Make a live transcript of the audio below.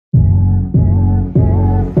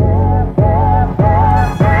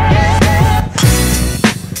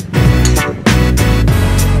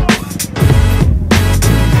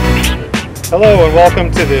Hello and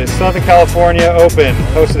welcome to the Southern California Open,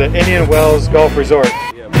 hosted at Indian Wells Golf Resort.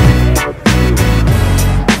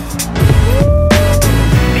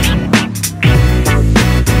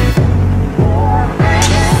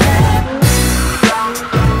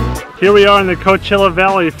 Here we are in the Coachella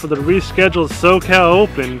Valley for the rescheduled SoCal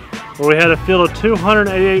Open, where we had a field of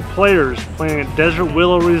 288 players playing at Desert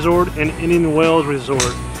Willow Resort and Indian Wells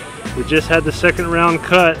Resort. We just had the second round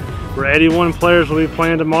cut, where 81 players will be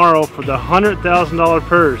playing tomorrow for the $100,000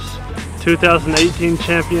 purse. 2018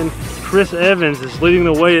 champion Chris Evans is leading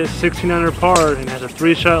the way at 16 under par and has a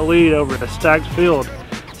 3-shot lead over a stacked field.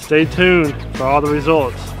 Stay tuned for all the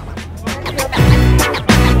results.